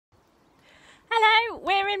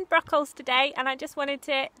we're in Brockholes today and I just wanted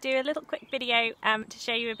to do a little quick video to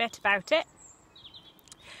show you a bit about it.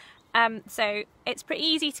 So it's pretty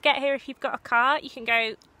easy to get here if you've got a car. You can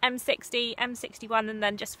go M60, M61 and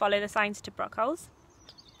then just follow the signs to Brockholes.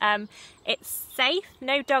 It's safe,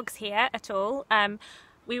 no dogs here at all.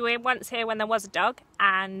 We were once here when there was a dog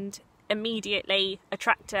and immediately a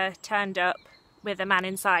tractor turned up with a man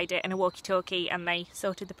inside it and a walkie-talkie and they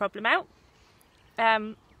sorted the problem out.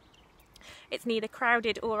 It's neither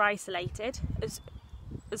crowded or isolated.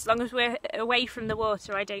 As long as we're away from the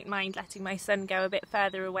water, I don't mind letting my son go a bit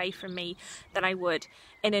further away from me than I would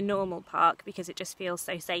in a normal park because it just feels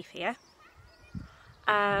so safe here.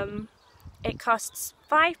 It costs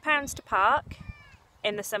 £5 to park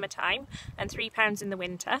in the summertime and £3 in the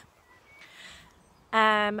winter.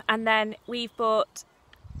 And then we've bought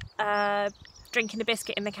drink and a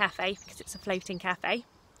biscuit in the cafe because it's a floating cafe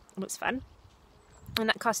and it's fun. And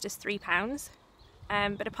that cost us £3.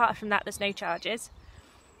 But apart from that, there's no charges.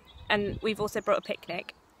 And we've also brought a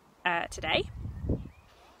picnic today.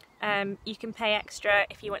 You can pay extra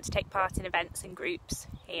if you want to take part in events and groups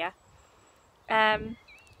here.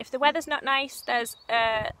 If the weather's not nice, there's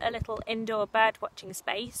a little indoor bird watching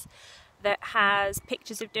space that has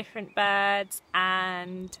pictures of different birds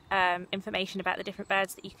and information about the different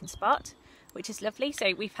birds that you can spot, which is lovely.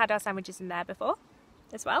 So we've had our sandwiches in there before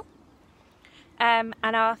as well. And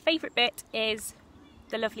our favourite bit is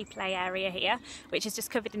the lovely play area here, which is just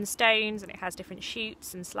covered in stones and it has different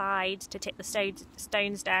chutes and slides to tip the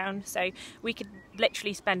stones down. So we could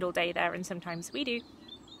literally spend all day there, and sometimes we do.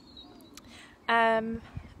 And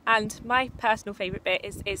my personal favourite bit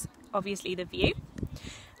is obviously the view.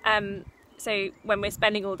 So when we're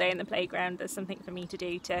spending all day in the playground, there's something for me to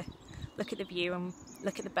do to look at the view and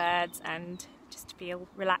look at the birds and just feel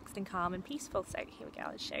relaxed and calm and peaceful. So here we go,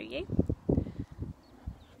 I'll show you.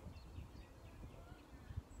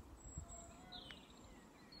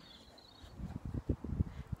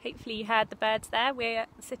 Hopefully you heard the birds there. We're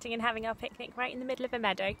sitting and having our picnic right in the middle of a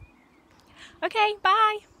meadow. Okay,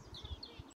 bye!